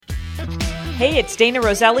Hey, it's Dana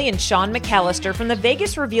Roselli and Sean McAllister from the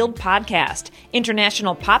Vegas Revealed podcast.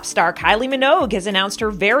 International pop star Kylie Minogue has announced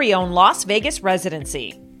her very own Las Vegas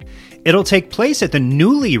residency. It'll take place at the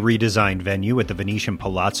newly redesigned venue at the Venetian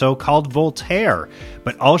Palazzo called Voltaire.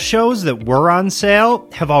 But all shows that were on sale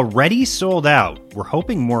have already sold out. We're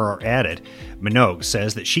hoping more are added. Minogue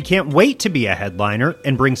says that she can't wait to be a headliner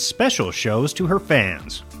and bring special shows to her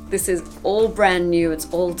fans. This is all brand new.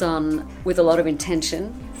 It's all done with a lot of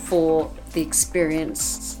intention for the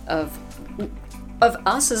experience of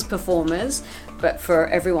us as performers, but for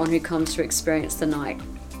everyone who comes to experience the night.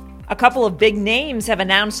 A couple of big names have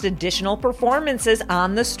announced additional performances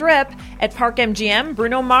on the Strip. At Park MGM,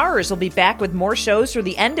 Bruno Mars will be back with more shows through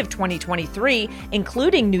the end of 2023,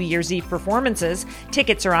 including New Year's Eve performances.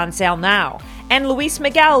 Tickets are on sale now. And Luis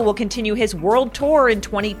Miguel will continue his world tour in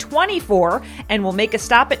 2024 and will make a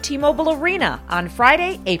stop at T-Mobile Arena on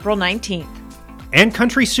Friday, April 19th. And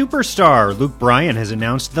country superstar Luke Bryan has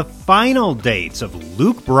announced the final dates of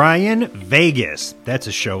Luke Bryan Vegas. That's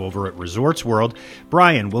a show over at Resorts World.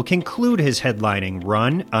 Bryan will conclude his headlining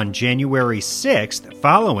run on January 6th,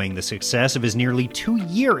 following the success of his nearly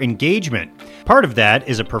 2-year engagement. Part of that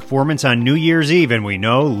is a performance on New Year's Eve, and we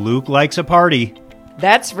know Luke likes a party.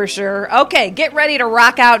 That's for sure. Okay, get ready to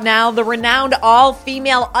rock out now. The renowned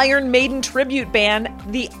all-female Iron Maiden tribute band,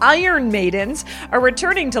 the Iron Maidens, are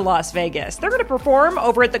returning to Las Vegas. They're going to perform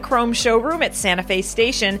over at the Chrome Showroom at Santa Fe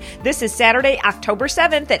Station. This is Saturday, October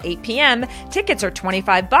 7th at 8 p.m. Tickets are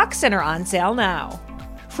 $25 and are on sale now.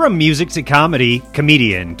 From music to comedy,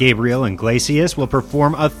 comedian Gabriel Iglesias will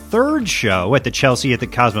perform a third show at the Chelsea at the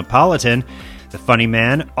Cosmopolitan. The funny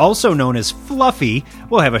man, also known as Fluffy,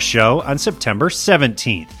 will have a show on September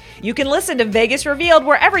 17th. You can listen to Vegas Revealed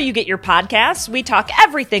wherever you get your podcasts. We talk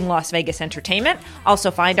everything Las Vegas entertainment. Also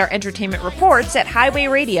find our entertainment reports at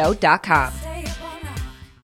highwayradio.com.